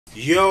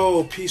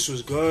Yo, peace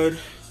was good.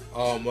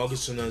 Welcome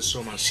to another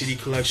show, my CD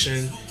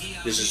collection.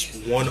 This is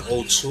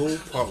 102,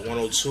 part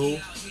 102.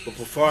 But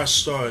before I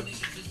start,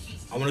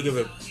 I want to give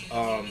a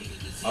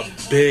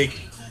big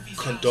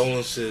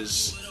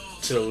condolences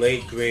to the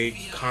late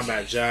great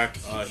Combat Jack.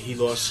 He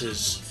lost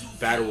his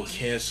battle with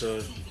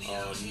cancer.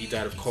 He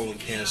died of colon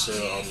cancer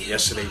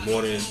yesterday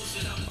morning.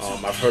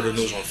 I've heard the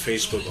news on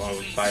Facebook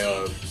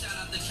by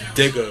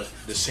Digger,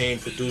 the same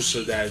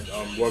producer that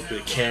worked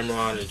with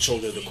Cameron and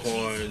Children of the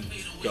Corn,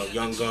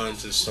 Young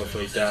Guns and stuff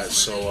like that.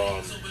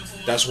 So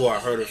that's where I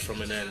heard it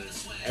from, and then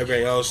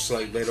everybody else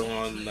like later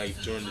on,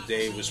 like during the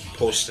day, was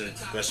posting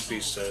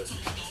recipes to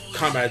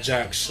Combat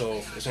Jack.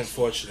 So it's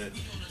unfortunate.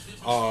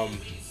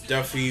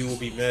 Definitely will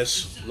be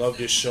missed. Love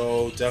this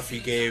show.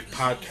 Definitely gave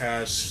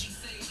podcasts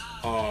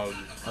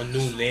a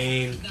new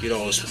name. You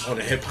know, it's on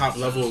a hip hop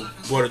level,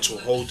 brought it to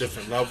a whole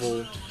different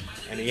level,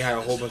 and he had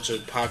a whole bunch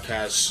of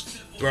podcasts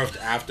birthed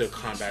after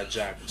Combat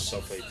Jack and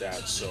stuff like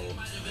that. So,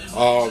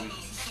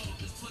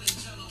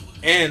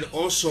 and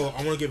also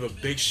I want to give a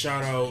big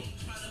shout out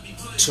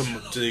to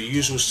the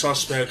usual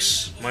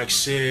suspects: Mike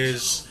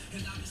Sears,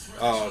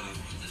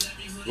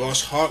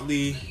 Ross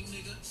Hartley,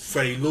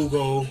 Freddie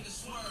Lugo,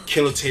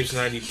 Killer Tapes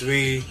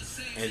 93,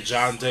 and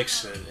John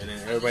Dixon, and then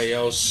everybody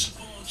else.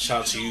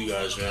 Shout out to you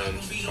guys, man.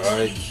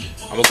 Alright,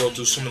 I'm gonna go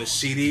through some of the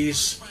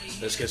CDs.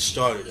 Let's get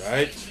started.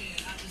 Alright,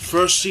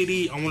 first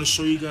CD I want to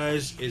show you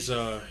guys is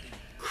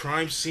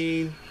Crime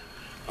Scene.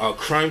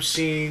 Crime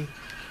Scene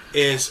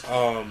is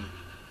like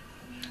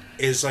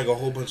a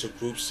whole bunch of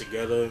groups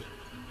together.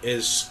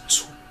 Is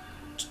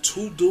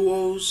two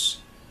duos,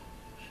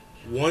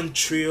 one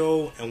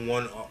trio, and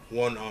one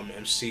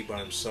MC by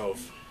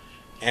himself,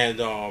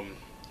 and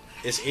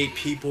it's 8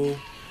 people.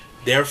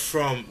 They're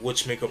from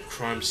which make up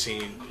Crime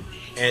Scene,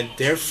 and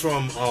they're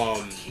from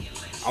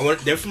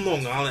they're from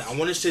Long Island. I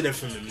want to say they're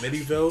from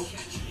Amityville,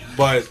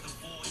 but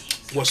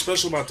what's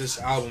special about this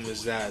album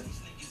is that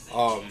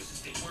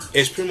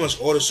it's pretty much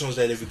all the songs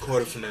that they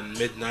recorded from the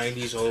mid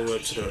 '90s all the way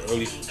up to the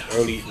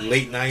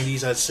late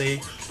 '90s, I'd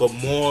say, but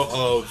more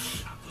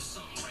of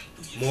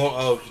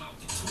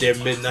their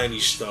mid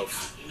 '90s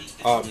stuff.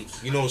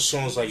 You know,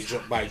 songs like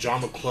by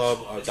Drama Club,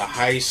 The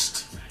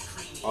Heist,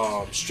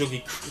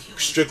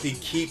 Strictly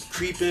Keep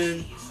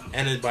Creepin',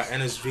 ended by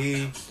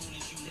NSV.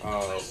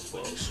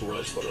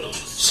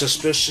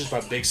 Suspicious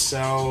by Big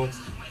Cell.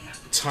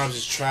 Times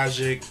is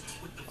Tragic.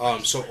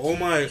 So all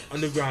my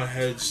underground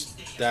heads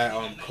that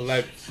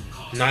collect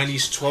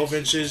 90s 12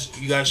 inches,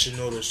 you guys should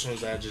know those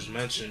songs that I just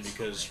mentioned,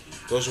 because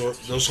those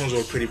songs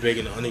were pretty big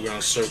in the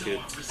underground circuit.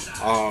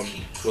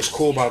 What's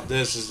cool about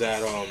this is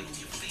that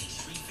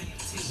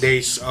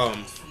they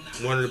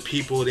one of the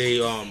people,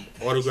 they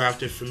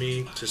autographed it for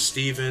me, to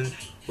Steven.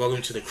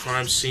 Welcome to the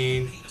Crime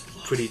Scene.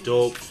 Pretty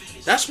dope.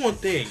 That's one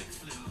thing.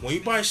 When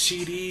you buy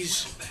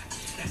CDs,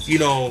 you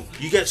know,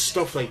 you get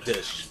stuff like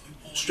this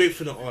straight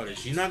from the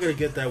artist. You're not gonna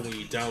get that when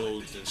you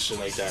download and shit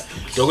like that.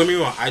 Don't get me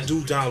wrong, I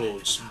do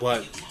downloads,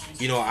 but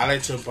you know, I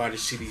like to buy the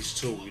CDs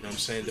too. You know what I'm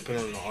saying?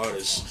 Depending on the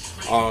artist.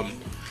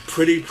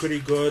 Pretty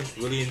good.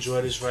 Really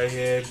enjoy this right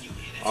here.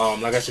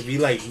 Like I said, if you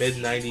like mid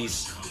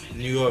 '90s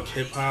New York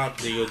hip hop,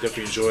 then you'll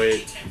definitely enjoy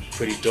it.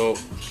 Pretty dope.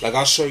 Like,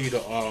 I'll show you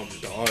the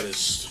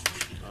artist.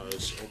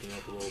 Let's open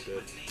up a little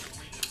bit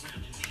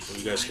so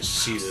you guys can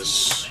see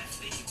this.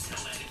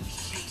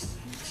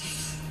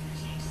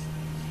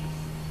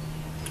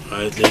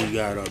 Alright, then you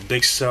got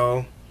Big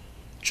Cell,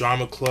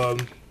 Drama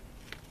Club,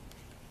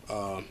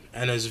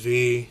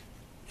 NSV,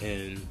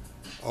 and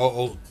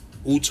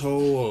Uto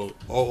or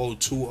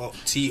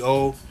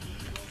OO2TO.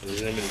 That's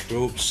the name of the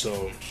group.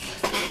 So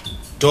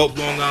dope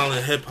Long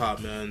Island hip hop,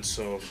 man.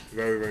 So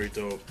very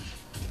dope.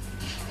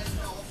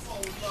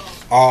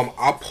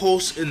 I'll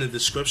post in the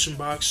description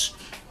box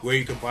where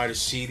you can buy the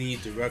CD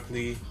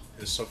directly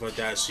and stuff like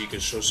that, so you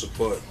can show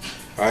support.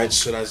 Alright,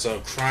 so that's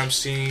Crime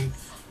Scene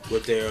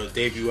with their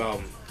debut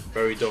album.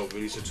 Very dope,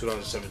 released in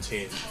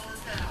 2017.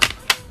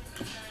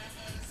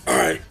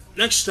 Alright,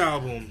 next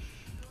album.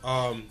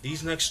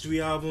 These next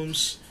 3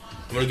 albums,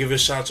 I'm gonna give a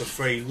shout out to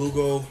Freddie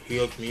Lugo. He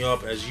hooked me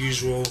up as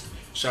usual.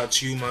 Shout out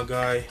to you, my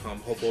guy.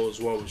 Hope all is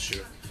well with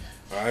you.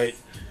 Alright.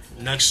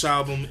 Next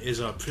album is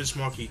Prince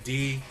Markie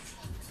D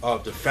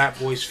of the Fat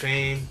Boys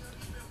fame.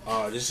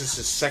 This is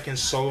his second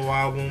solo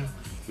album,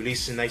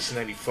 released in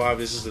 1995.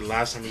 This is the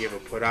last time he ever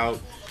put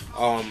out.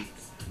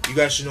 You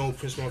guys should know who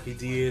Prince Markie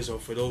D is, or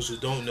for those who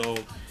don't know,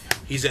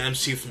 he's an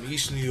MC from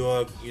East New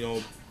York. You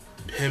know,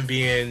 him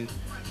being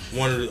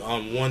one of the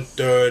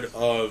 1/3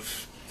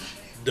 of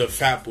the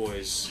Fat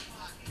Boys,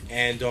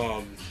 and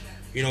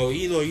he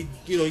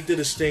did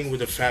his thing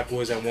with the Fat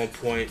Boys at one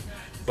point,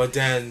 but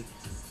then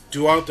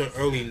throughout the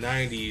early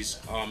 90s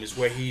is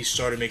where he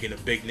started making a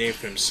big name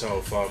for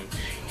himself.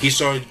 He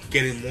started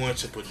getting more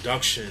into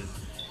production,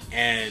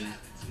 and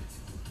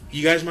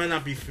you guys might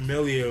not be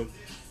familiar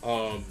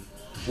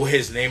with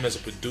his name as a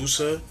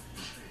producer,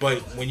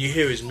 but when you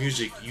hear his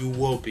music, you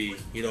will be.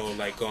 You know,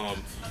 like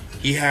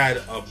he had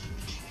a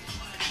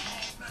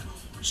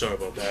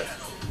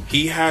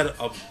He had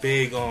a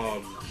big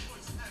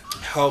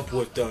helped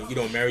with the, you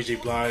know, Mary J.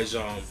 Blige,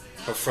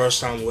 her first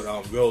time with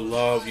Real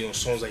Love, you know,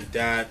 songs like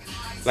that.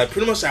 Like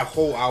pretty much that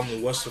whole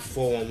album, What's the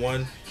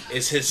 411,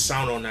 is his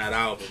sound on that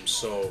album.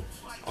 So,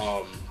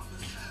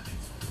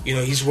 you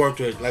know, he's worked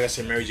with, like I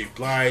said, Mary J.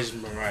 Blige,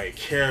 Mariah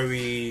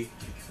Carey.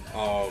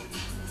 I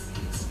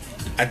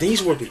think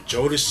he's worked with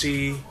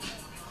Jodeci,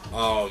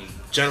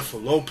 Jennifer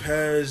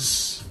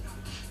Lopez,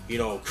 you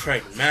know,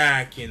 Craig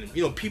Mack, and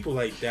you know, people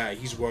like that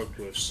he's worked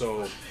with.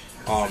 So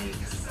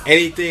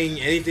anything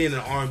in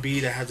the R&B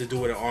that had to do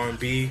with the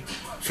R&B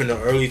from the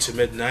early to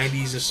mid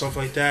 90s and stuff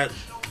like that,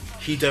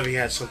 he definitely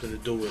had something to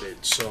do with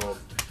it. So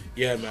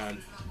yeah,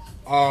 man.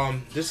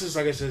 This is,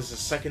 like I said, it's the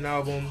second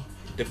album.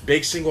 The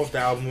big single of the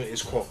album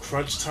is called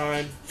Crunch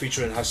Time,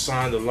 featuring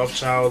Hassan, the Love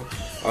Child.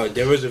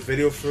 There is a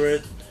video for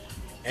it.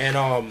 And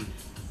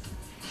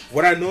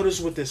what I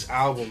noticed with this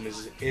album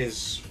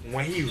is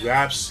when he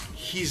raps,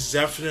 he's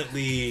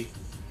definitely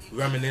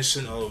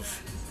reminiscent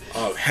of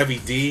Heavy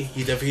D.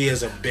 He definitely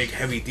has a big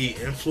Heavy D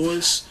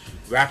influence,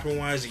 rapping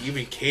wise,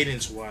 even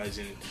cadence wise,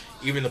 and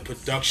even the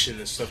production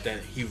and stuff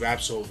that he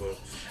raps over.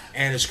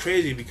 And it's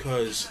crazy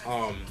because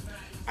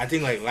I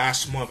think like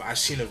last month I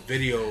seen a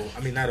video,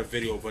 I mean not a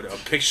video, but a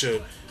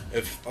picture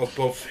of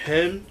both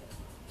him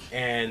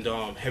and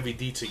Heavy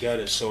D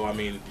together. So I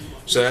mean,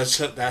 so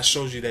that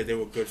shows you that they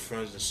were good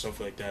friends and stuff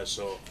like that.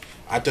 So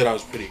I thought that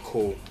was pretty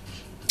cool.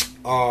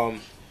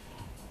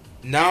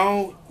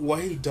 Now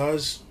what he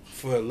does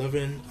for a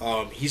living,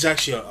 he's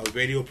actually a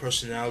radio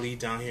personality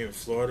down here in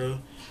Florida,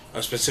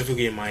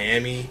 specifically in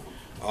Miami.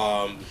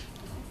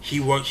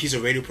 He's a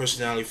radio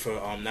personality for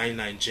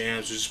 99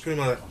 Jams, which is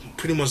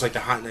pretty much like the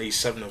Hot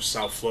 97 of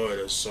South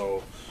Florida.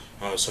 So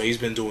he's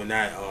been doing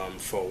that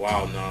for a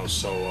while now.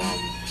 So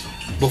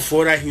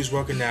before that, he was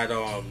working at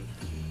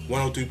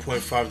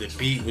 103.5 The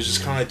Beat, which is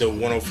kind of like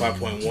the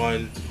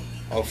 105.1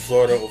 of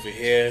Florida over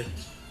here.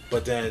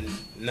 But then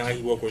now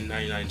he works with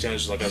 99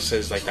 Jams, like I said,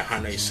 it's like the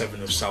Hot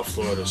 97 of South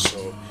Florida.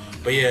 So,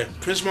 but yeah,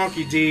 Prince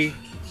Markie D,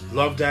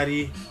 Love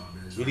Daddy,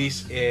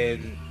 released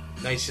in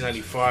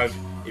 1995.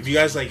 If you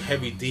guys like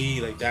Heavy D,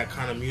 like that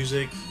kind of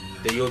music,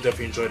 then you'll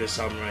definitely enjoy this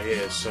album right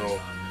here. So,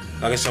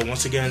 like I said,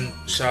 once again,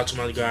 shout out to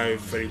my guy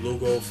Freddy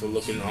Lugo for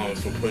looking out.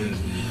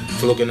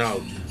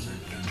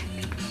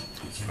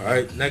 All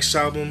right, next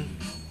album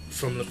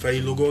from the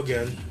Freddy Lugo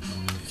again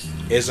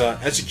is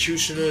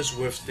X-Ecutioners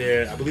with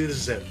their, I believe this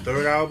is their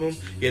third album.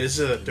 Yeah, this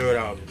is their third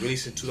album,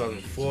 released in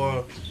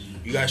 2004.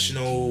 You guys should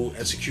know who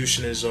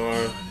X-Ecutioners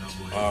are.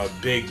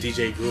 Big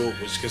DJ group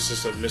which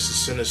consists of Mr.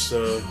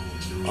 Sinister,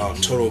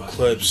 Total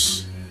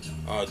Eclipse,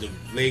 the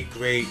late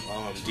great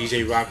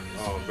DJ Rock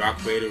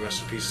Raider,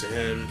 rest in peace to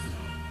him.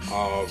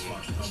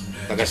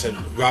 Like I said,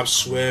 Rob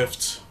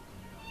Swift.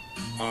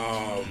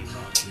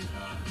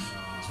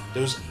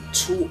 There was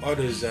two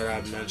others that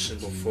I mentioned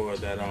before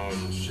that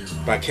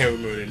but I can't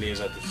remember the names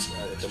at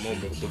the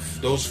moment. But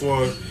those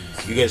four,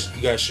 you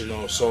guys should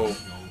know. So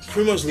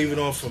pretty much leaving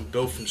off from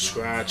built from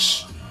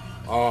scratch.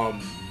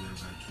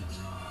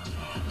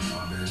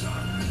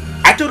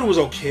 I thought it was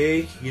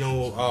okay, you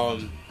know.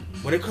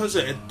 When it comes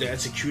to the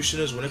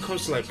X-Ecutioners, when it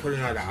comes to like putting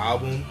out an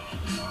album,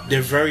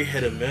 they're very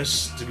hit or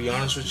miss, to be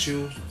honest with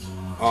you.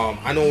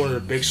 I know one of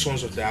the big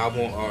songs of the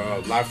album are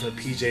Live from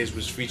the PJs,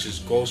 which features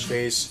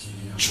Ghostface,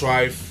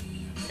 Trife,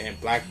 and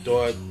Black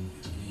Thought.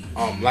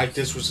 Like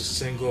This was a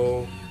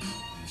single,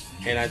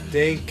 and I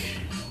think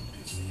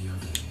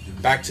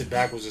Back to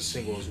Back was a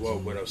single as well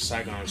with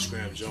Saigon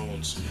Scram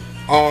Jones.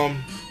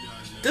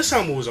 This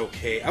album was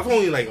okay. I've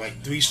only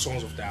like 3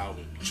 songs of the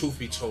album, truth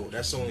be told.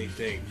 That's the only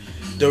thing.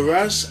 The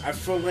rest, I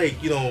felt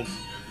like, you know,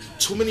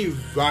 too many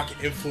rock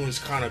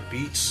influenced kind of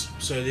beats,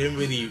 so it didn't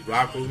really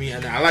rock with me.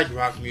 And I like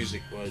rock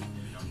music, but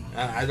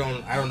I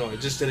don't know.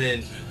 It just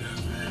didn't,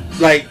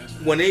 like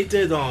when they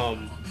did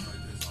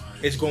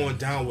It's Going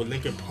Down with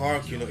Linkin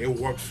Park, you know, it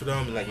worked for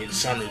them, like it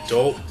sounded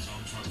dope.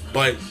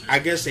 But I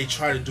guess they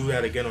tried to do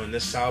that again on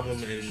this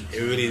album, and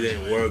it really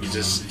didn't work. It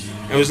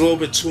was a little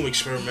bit too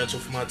experimental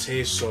for my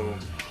taste, so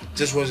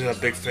just wasn't a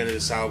big fan of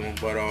this album.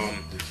 But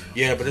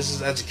yeah, but this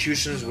is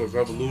X-Ecutioners with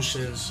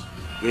Revolutions,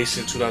 released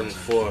in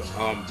 2004.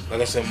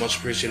 Like I said, much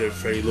appreciated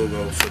Freddy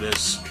Lugo for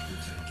this.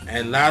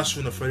 And last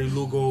from the Freddy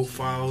Lugo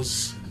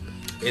files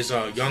is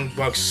Young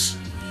Buck's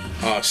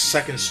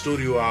second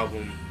studio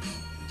album,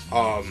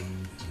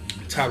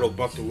 titled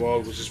Buck the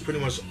World, which is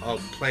pretty much a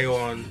play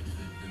on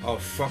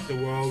Fuck the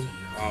World.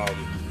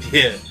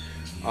 Yeah.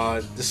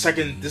 This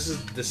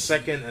is the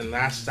second and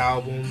last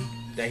album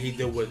that he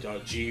did with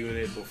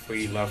G-Unit before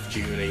he left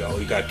G-Unit.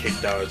 He got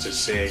kicked out, as they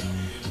say.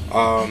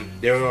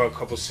 There are a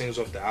couple singles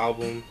off the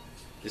album.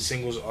 The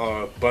singles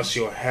are Bust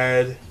Your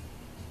Head.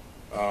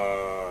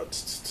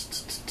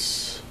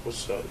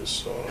 What's the other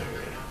song?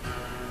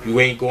 You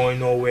Ain't Going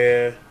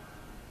Nowhere.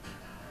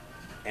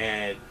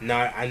 And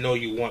Now I Know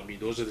You Want Me.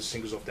 Those are the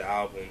singles off the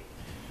album.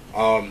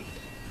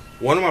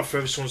 One of my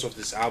favorite songs off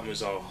this album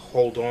is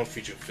Hold On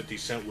featuring 50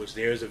 Cent, which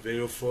there is a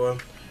video for.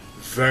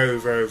 Very,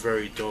 very,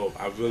 very dope.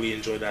 I really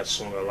enjoyed that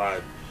song a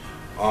lot.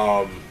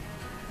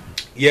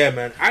 Yeah,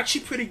 man,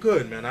 actually pretty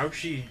good, man. I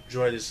actually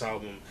enjoyed this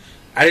album.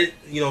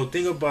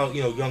 think about,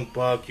 Young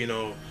Buck,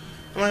 I'm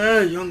like,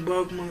 hey, Young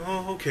Buck, I'm like,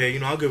 oh, okay,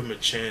 I'll give him a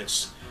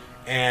chance.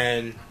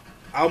 And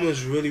album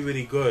is really,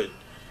 really good.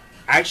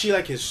 I actually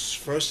like his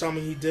first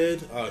album he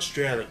did,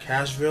 Straight Outta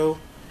Cashville.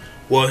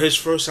 Well, his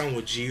first album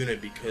with G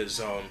Unit,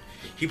 because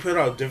he put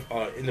out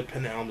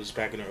independent albums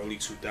back in the early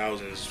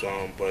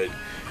 2000s, but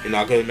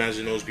I could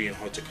imagine those being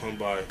hard to come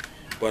by.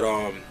 But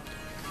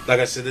like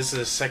I said, this is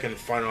the second and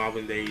final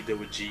album that he did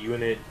with G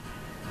Unit.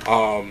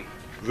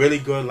 Really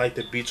good. Like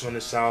the beats on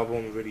this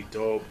album, really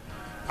dope.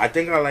 I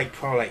think I like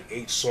probably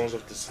 8 songs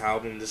of this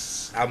album.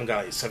 This album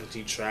got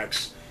 17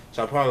 tracks,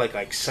 so I probably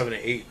like 7 or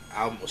 8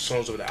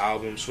 songs of the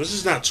albums, which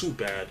is not too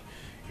bad,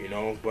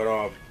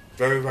 But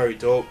very, very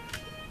dope.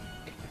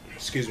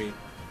 Excuse me.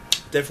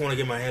 Definitely want to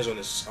get my hands on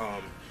this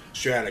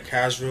Straight Outta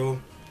Cashville.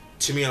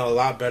 To me, a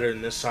lot better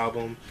than this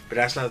album, but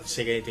that's not to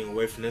take anything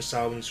away from this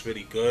album. It's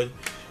really good.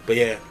 But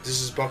yeah,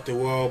 this is Buck the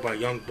World by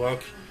Young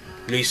Buck,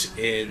 released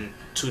in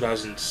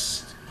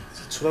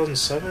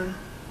 2007?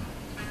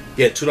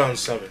 Yeah,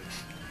 2007.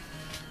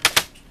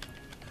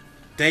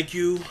 Thank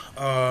you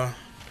to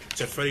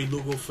Freddie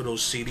Lugo for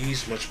those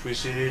CDs. Much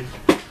appreciated.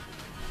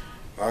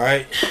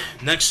 Alright,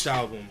 next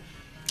album.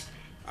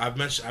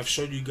 I've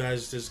showed you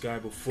guys this guy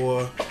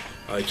before.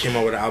 He came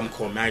out with an album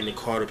called Magna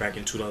Carta back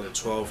in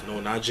 2012. No,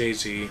 not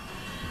Jay-Z.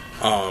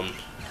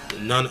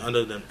 None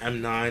other than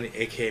M9,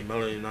 aka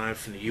Melody 9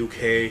 from the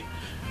UK.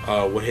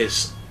 With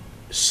his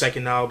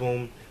second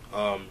album,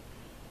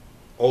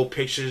 Old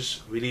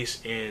Pictures,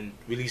 released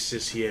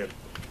this year.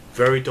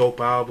 Very dope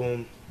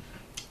album.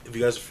 If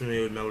you guys are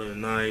familiar with Melody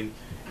 9,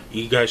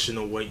 you guys should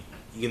know what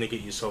you're gonna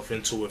get yourself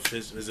into with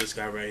this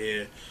guy right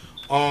here.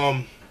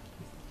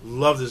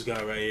 Love this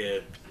guy right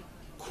here.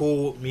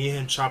 Cool. Me and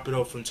him chop it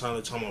up from time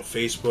to time on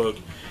Facebook.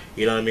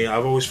 You know what I mean?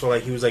 I've always felt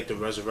like he was like the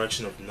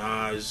resurrection of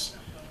Nas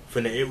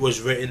from the It Was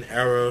Written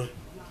era,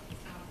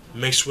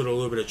 mixed with a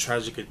little bit of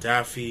Tragic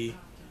Khadafi,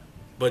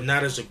 but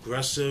not as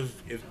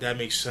aggressive, if that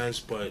makes sense.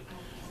 But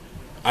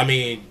I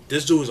mean,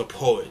 this dude is a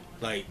poet.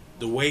 Like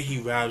the way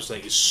he raps,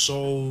 like is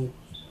so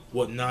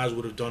what Nas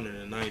would have done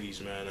in the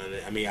 90s, man.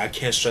 I mean, I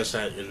can't stress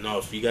that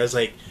enough. You guys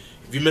if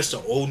you missed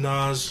the old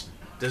Nas,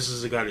 this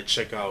is the guy to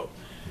check out.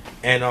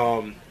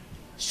 And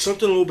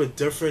something a little bit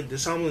different.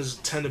 This album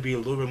tend to be a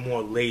little bit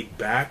more laid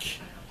back,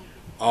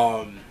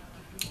 but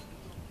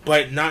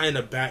not in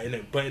a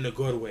but in a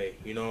good way.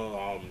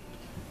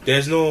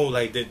 There's no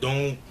they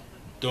don't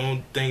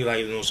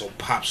think some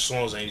pop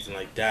songs or anything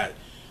like that.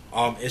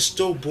 It's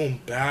still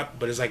boom bap,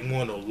 but it's like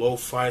more in the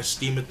lo-fi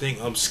scheme of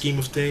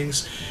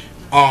things.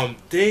 I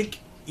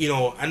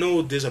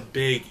know there's a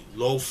big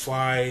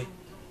lo-fi.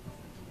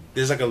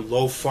 There's like a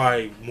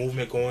lo-fi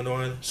movement going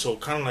on, so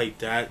kind of like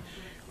that.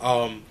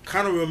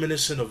 Kind of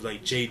reminiscent of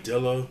like Jay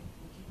Dilla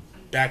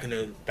back in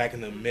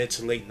the mid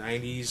to late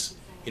 90s.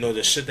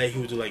 The shit that he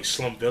would do like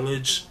Slum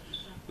Village,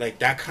 like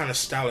that kind of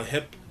style of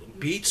hip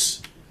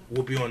beats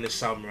will be on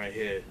this album right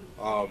here.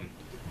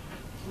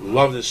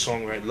 Love this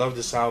song, right? Love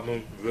this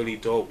album, really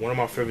dope. One of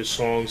my favorite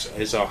songs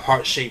is a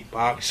Heart Shaped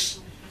Box.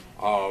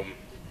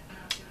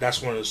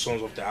 That's one of the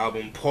songs off the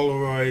album.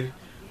 Polaroid,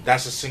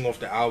 that's a single off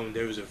the album.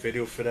 There was a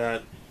video for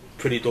that.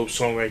 Pretty dope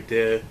song right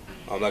there.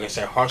 Like I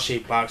said, Heart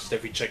Shaped Box,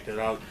 definitely check that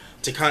out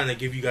to kind of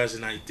give you guys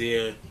an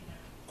idea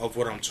of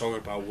what I'm talking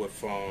about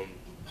with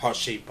Heart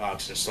Shaped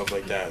Box and stuff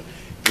like that.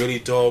 Really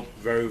dope,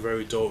 very,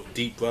 very dope.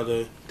 Deep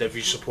brother,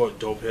 definitely support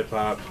dope hip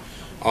hop.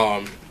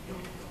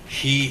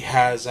 He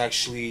has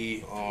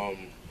actually, let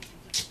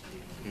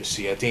me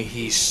see, I think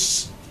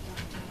he's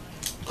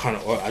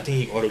I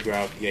think he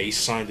autographed, yeah, he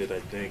signed it, I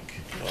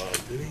think.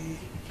 Did he?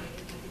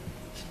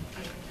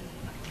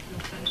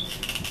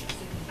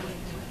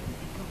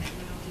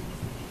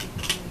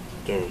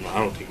 I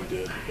don't think he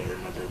did. I don't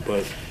remember.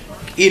 But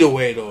either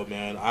way, though,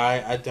 man,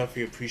 I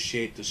definitely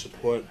appreciate the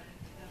support.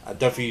 I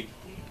definitely,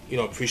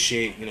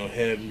 appreciate, him,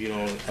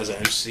 as an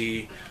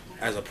MC,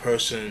 as a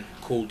person.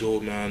 Cool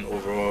dude, man,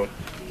 overall.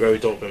 Very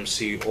dope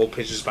MC. Old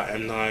Pictures by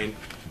M9,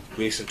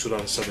 released in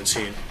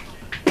 2017.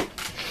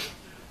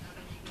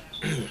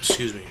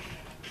 Excuse me.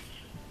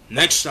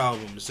 Next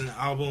album. It's an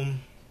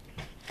album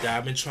that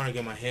I've been trying to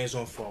get my hands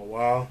on for a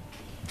while,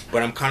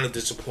 but I'm kind of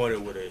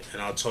disappointed with it,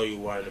 and I'll tell you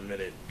why in a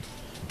minute.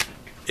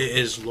 It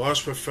is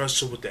Lost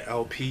Professor with the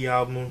LP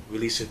album,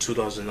 released in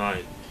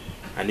 2009.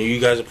 I know you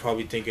guys are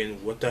probably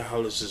thinking, what the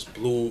hell is this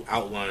blue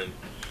outline?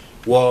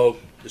 Well,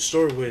 the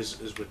story is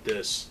with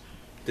this.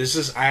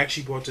 I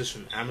actually bought this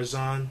from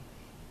Amazon,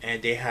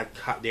 and they had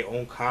their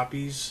own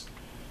copies,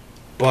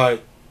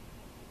 but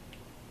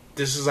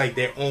this is like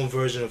their own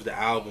version of the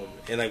album.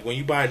 And like when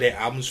you buy their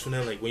albums from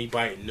them, like when you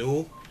buy it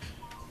new,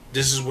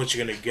 this is what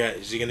you're gonna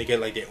get. You're gonna get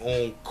like their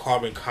own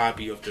carbon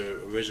copy of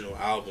the original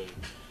album.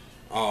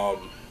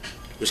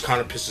 Which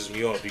kind of pisses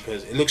me off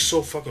because it looks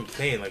so fucking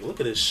plain. Like, look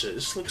at this shit.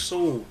 This looks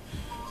so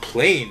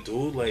plain,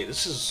 dude. Like, look at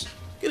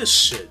this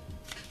shit.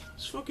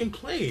 It's fucking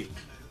plain.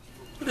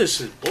 Look at this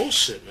shit.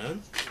 Bullshit,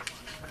 man.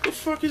 What the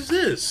fuck is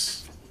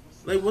this?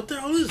 Like, what the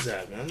hell is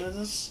that, man?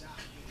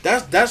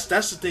 That's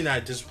the thing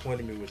that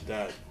disappointed me with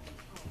that.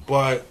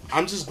 But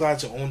I'm just glad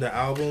to own the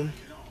album.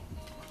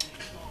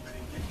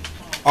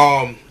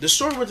 The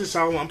story with this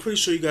album, I'm pretty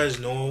sure you guys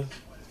know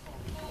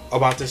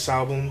about this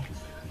album,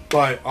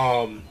 but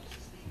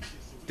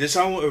this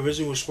album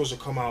originally was supposed to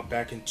come out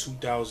back in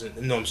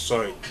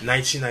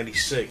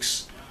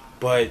 1996,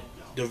 but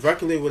the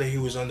record label that he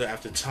was under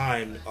at the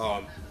time,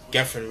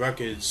 Geffen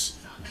Records,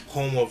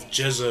 home of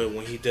Jizza,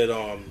 when he did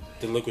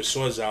the Liquid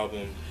Swords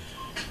album,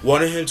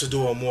 wanted him to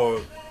do a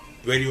more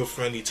radio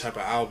friendly type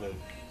of album.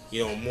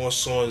 You know, more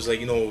songs like,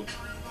 you know,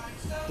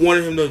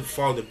 wanted him to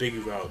follow the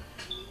Biggie route.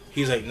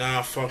 He's like,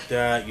 nah, fuck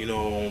that. You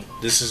know,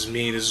 this is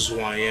me. This is who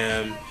I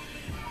am.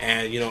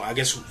 And, you know, I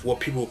guess what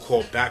people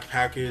call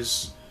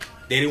backpackers,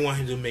 they didn't want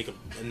him to make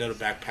another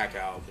backpacker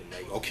album.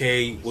 Like,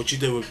 okay, what you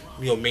did with,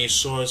 you know, Main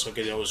Source,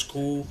 okay, that was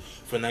cool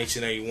for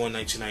 1991,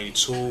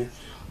 1992,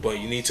 but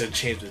you need to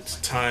change the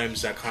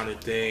times, that kind of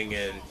thing.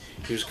 And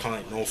he was kind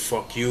of like, no,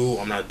 fuck you,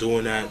 I'm not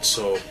doing that.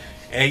 So,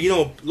 and, you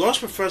know, Lost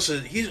Professor,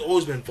 he's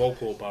always been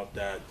vocal about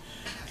that.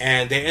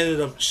 And they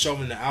ended up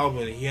shelving the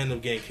album, and he ended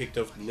up getting kicked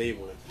off the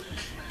label.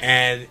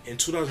 And in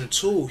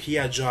 2002, he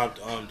had dropped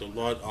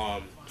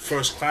the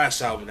First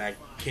Class album that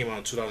came out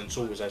in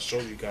 2002, which I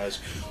showed you guys,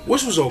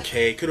 which was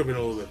okay. It could have been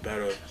a little bit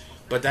better.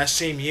 But that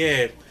same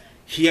year,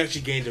 he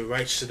actually gained the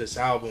rights to this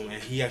album,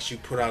 and he actually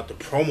put out the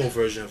promo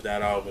version of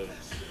that album.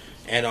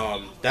 And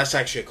that's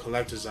actually a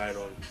collector's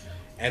item.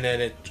 And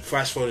then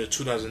fast forward to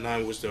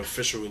 2009 was the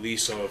official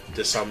release of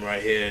this album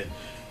right here.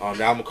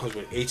 The album comes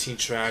with 18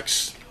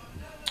 tracks,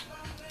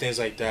 things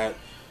like that.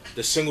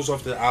 The singles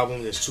off the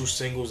album, there's 2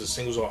 singles. The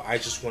singles are I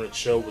Just Wanna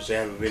Chill, which they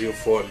have a video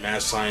for,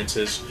 Mad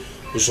Scientist,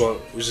 which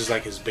is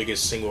like his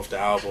biggest single off the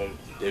album.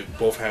 They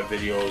both have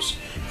videos.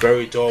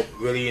 Very dope.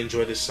 Really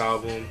enjoyed this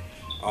album.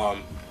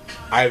 I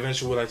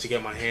eventually would like to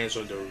get my hands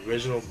on the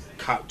original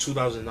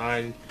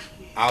 2009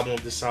 album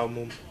of this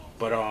album,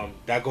 but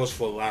that goes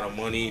for a lot of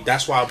money.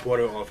 That's why I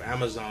bought it off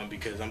Amazon,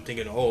 because I'm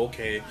thinking, oh,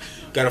 okay,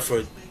 got it for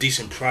a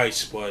decent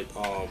price, but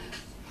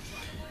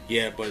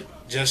yeah, but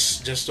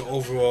just the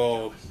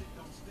overall,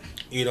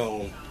 you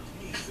know,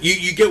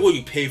 you get what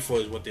you pay for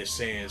is what they're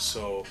saying.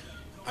 So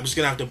I'm just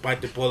gonna have to bite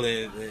the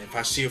bullet, and if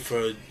I see it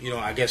for, you know,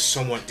 I guess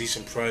somewhat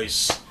decent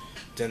price,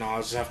 then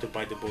I'll just have to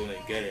bite the bullet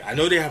and get it. I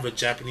know they have a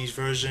Japanese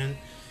version,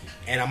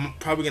 and I'm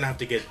probably gonna have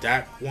to get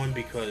that one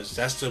because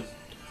that's the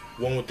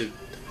one with the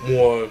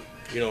more,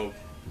 you know,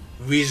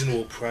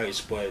 reasonable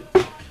price. But,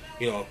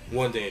 you know,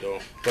 one day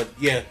though. But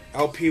yeah,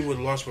 LP with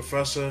Lost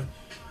Professor,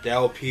 the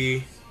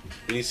LP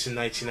released in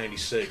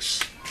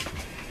 1996.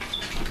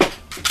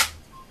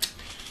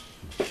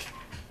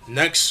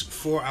 Next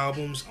 4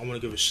 albums, I want to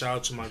give a shout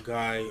out to my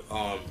guy,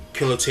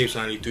 Killer Tapes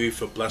 93,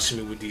 for blessing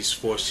me with these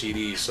 4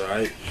 CDs.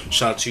 Alright,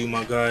 shout out to you,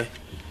 my guy.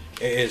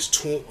 It is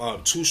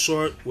Too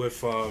Short with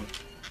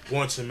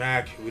Born To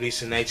Mack,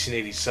 released in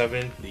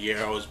 1987, the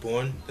year I was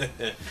born.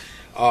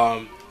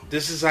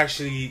 This is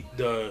actually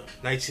the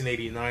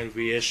 1989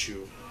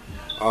 reissue.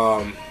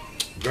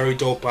 Very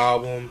dope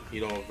album,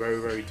 you know,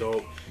 very, very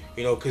dope.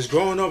 You know, because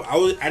growing up, I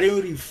didn't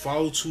really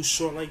follow Too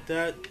Short like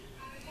that.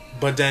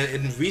 But then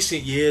in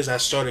recent years, I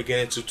started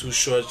getting into Too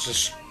Short,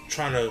 just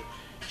trying to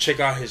check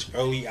out his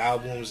early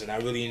albums, and I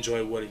really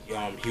enjoyed what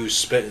he was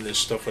spitting and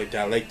stuff like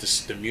that. I like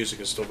the music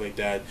and stuff like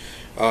that.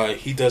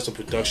 He does the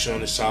production on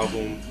this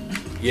album.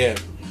 Yeah,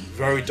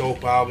 very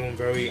dope album,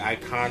 very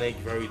iconic,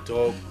 very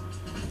dope.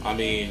 I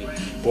mean,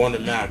 Born To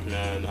Mack,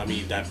 man. I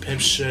mean, that pimp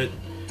shit,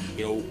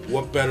 you know,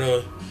 what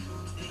better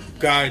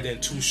guy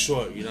than Too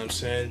Short, you know what I'm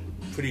saying?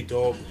 Pretty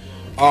dope.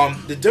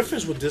 The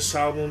difference with this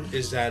album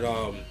is that,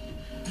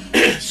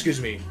 excuse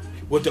me,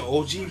 with the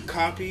OG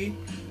copy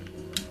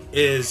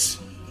is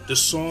the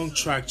song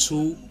track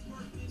 2,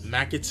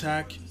 Mac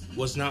Attack,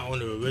 was not on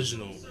the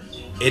original.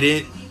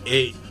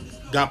 It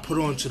got put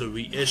onto the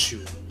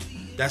reissue.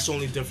 That's the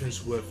only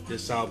difference with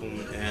this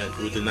album and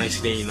with the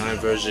 1989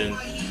 version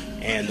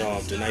and the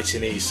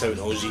 1987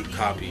 OG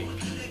copy.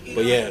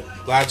 But yeah,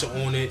 glad to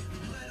own it.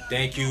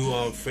 Thank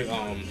you for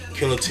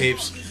Killer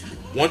Tapes.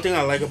 One thing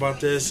I like about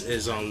this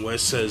is where it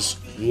says,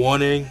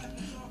 warning,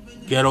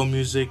 ghetto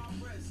music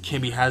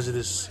can be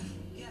hazardous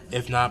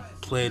if not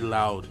played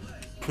loud.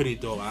 Pretty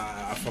dope.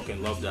 I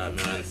fucking love that,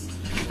 man.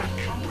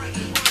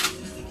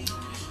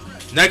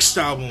 Next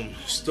album,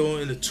 still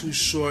in the Too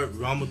Short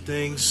realm of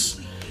things,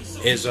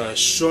 is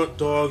Short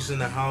Dogs in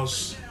the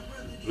House,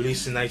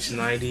 released in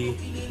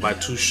 1990 by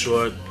Too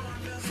Short.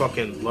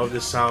 Fucking love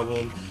this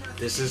album.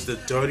 This is the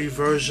dirty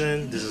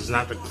version. This is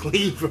not the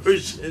clean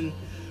version.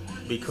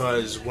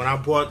 Because when I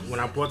bought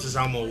this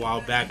album a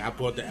while back, I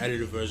bought the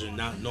edited version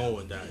not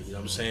knowing that, you know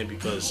what I'm saying?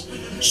 Because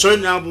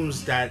certain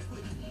albums that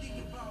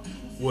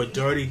were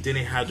dirty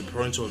didn't have the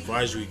parental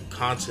advisory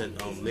content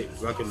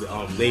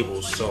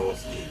labels, so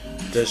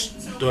just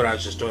thought I'd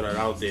throw that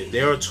out there.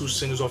 There are 2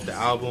 singles off the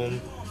album,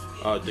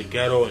 The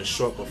Ghetto and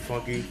Short But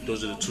Funky.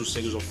 Those are the 2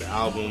 singles off the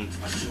album.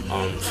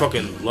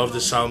 Fucking love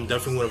this album.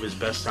 Definitely one of his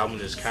best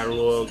albums in his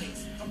catalog.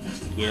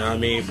 You know what I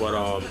mean?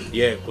 But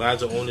yeah, glad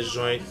to own this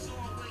joint.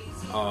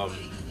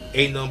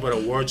 Ain't Nothing But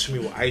a Word to Me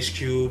with Ice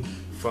Cube,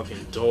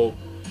 fucking dope.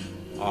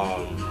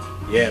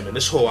 Yeah, man,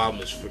 this whole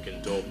album is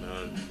freaking dope,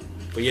 man.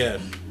 But yeah,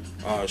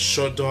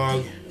 Short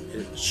Dog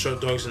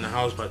Short Dogs in the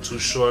House by Too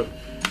Short,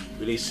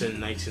 released in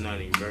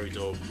 1990. Very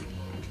dope.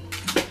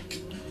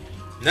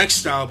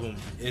 Next album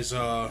is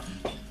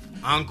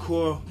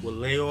Encore with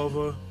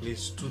Layover,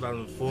 released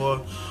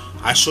 2004.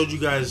 I showed you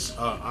guys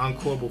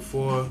Encore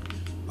before.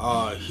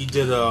 He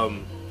did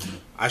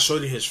I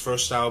showed you his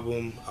first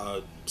album,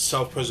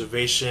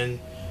 Self-Preservation,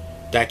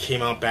 that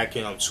came out back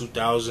in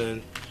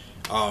 2000.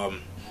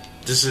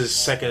 This is his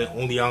second and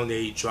only album that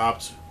he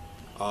dropped.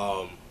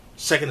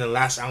 Second and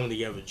last album that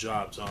he ever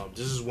dropped.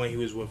 This is when he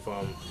was with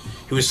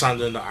he was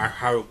signed under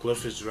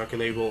Hieroglyphics record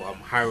label,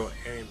 Hiero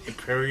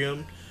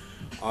Imperium.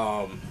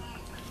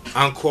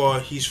 Encore,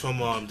 he's from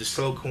the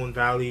Silicon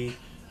Valley,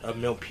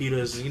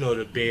 Milpitas, you know,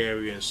 the Bay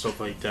Area and stuff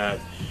like that.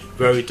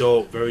 Very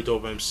dope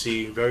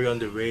MC, very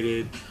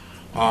underrated.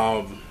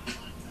 The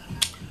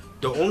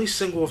only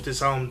single of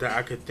this album that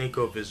I could think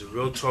of is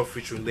Real Talk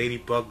featuring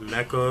Ladybug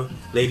Mecca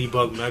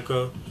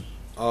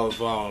of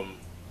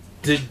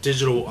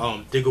Digital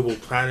Diggable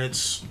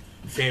Planets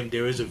fame.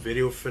 There is a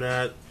video for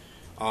that.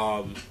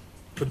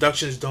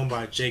 Production is done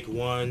by Jake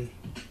One,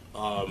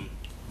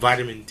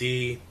 Vitamin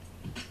D.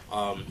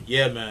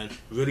 Yeah, man,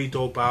 really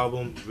dope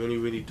album,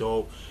 really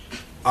dope.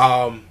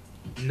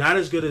 Not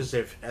as good as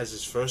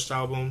his first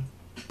album,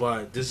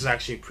 but this is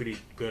actually a pretty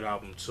good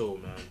album too,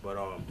 man. But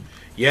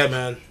yeah,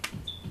 man,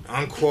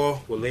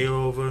 Encore with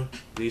Layover,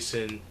 released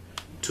in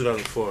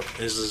 2004.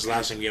 This is his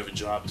last thing he ever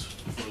dropped.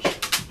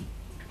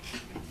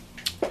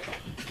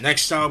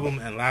 Next album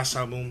and last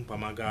album by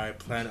my guy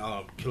Planet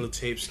Killer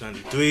Tapes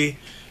 93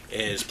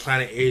 is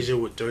Planet Asia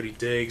with Dirty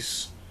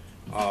Digs.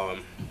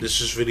 This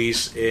was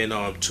released in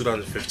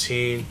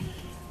 2015.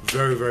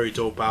 Very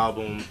dope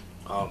album.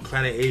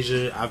 Planet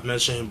Asia, I've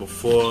mentioned him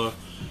before.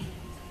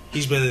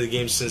 He's been in the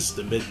game since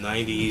the mid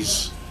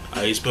 90s.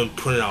 He's been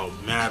putting out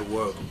mad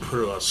work,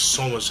 putting out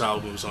so much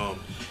albums.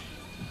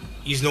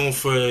 He's known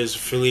for his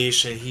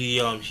affiliation.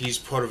 He's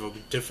part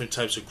of different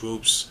types of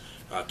groups,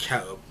 a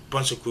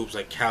bunch of groups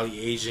like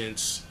Cali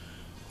Agents,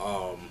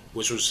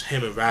 which was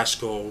him and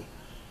Rascal,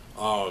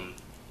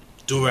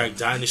 Durag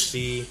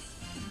Dynasty.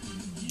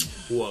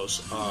 Who else?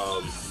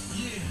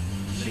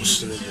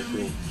 What's the name of the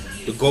group?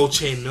 The Gold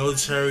Chain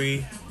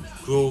Military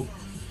group.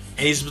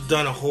 And he's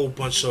done a whole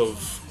bunch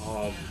of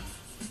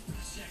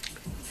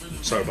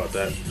sorry about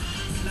that.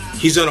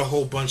 He's done a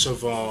whole bunch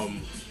of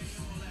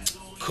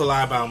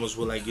collab albums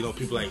with, like, you know,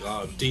 people like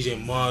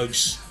DJ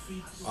Muggs,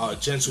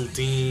 Gentle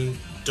Dean,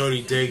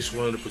 Dirty Digs,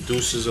 one of the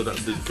producers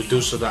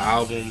of the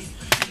album.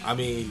 I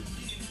mean,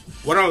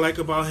 what I like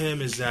about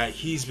him is that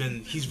he's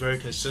very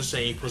consistent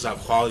and he puts out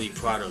quality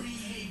product.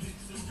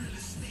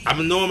 I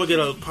know I'm gonna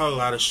get probably a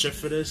lot of shit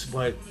for this,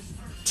 but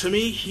to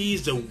me,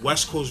 he's the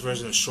West Coast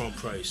version of Sean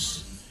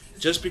Price,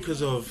 just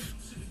because of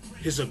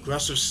his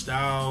aggressive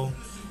style,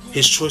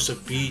 his choice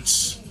of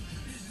beats,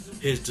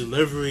 his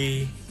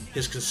delivery,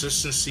 his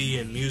consistency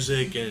in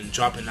music and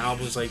dropping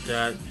albums like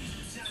that.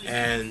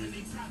 And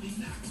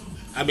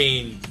I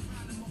mean,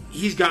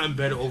 he's gotten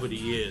better over the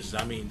years.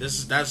 I mean,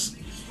 that's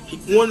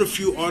one of the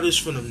few artists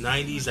from the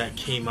 90s that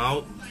came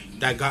out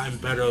that gotten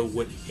better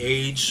with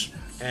age,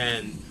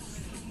 and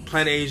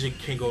Planet Asia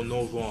can go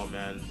no wrong,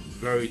 man.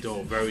 Very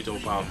dope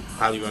album.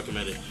 Highly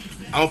recommend it.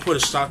 I'm gonna put a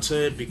stop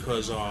to it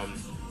because I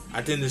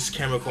think this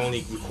camera can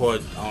only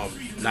record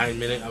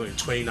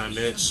 29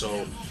 minutes,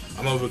 so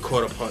I'm gonna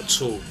record a part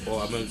 2,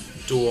 or I'm gonna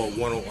do a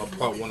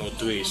part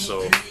 103.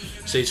 So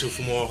stay tuned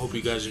for more. Hope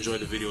you guys enjoyed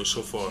the video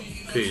so far.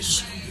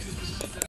 Peace.